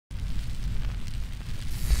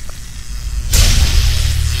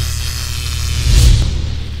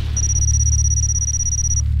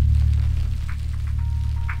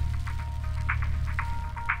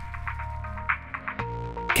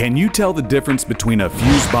Can you tell the difference between a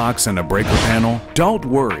fuse box and a breaker panel? Don't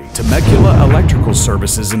worry, Temecula Electrical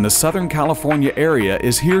Services in the Southern California area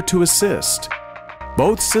is here to assist.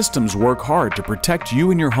 Both systems work hard to protect you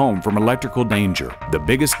and your home from electrical danger. The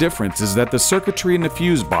biggest difference is that the circuitry in the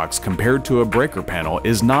fuse box compared to a breaker panel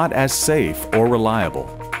is not as safe or reliable.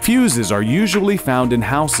 Fuses are usually found in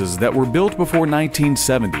houses that were built before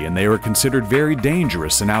 1970, and they were considered very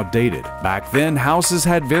dangerous and outdated. Back then, houses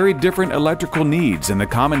had very different electrical needs, and the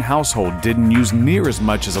common household didn't use near as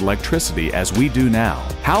much as electricity as we do now.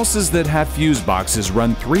 Houses that have fuse boxes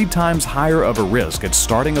run 3 times higher of a risk at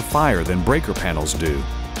starting a fire than breaker panels do.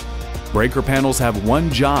 Breaker panels have one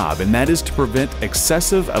job, and that is to prevent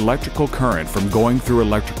excessive electrical current from going through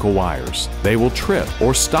electrical wires. They will trip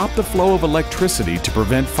or stop the flow of electricity to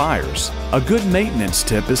prevent fires. A good maintenance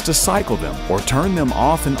tip is to cycle them or turn them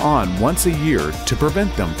off and on once a year to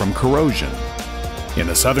prevent them from corrosion. In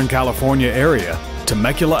the Southern California area,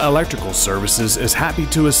 Temecula Electrical Services is happy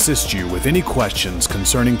to assist you with any questions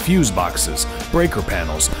concerning fuse boxes, breaker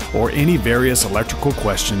panels, or any various electrical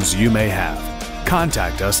questions you may have.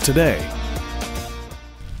 Contact us today.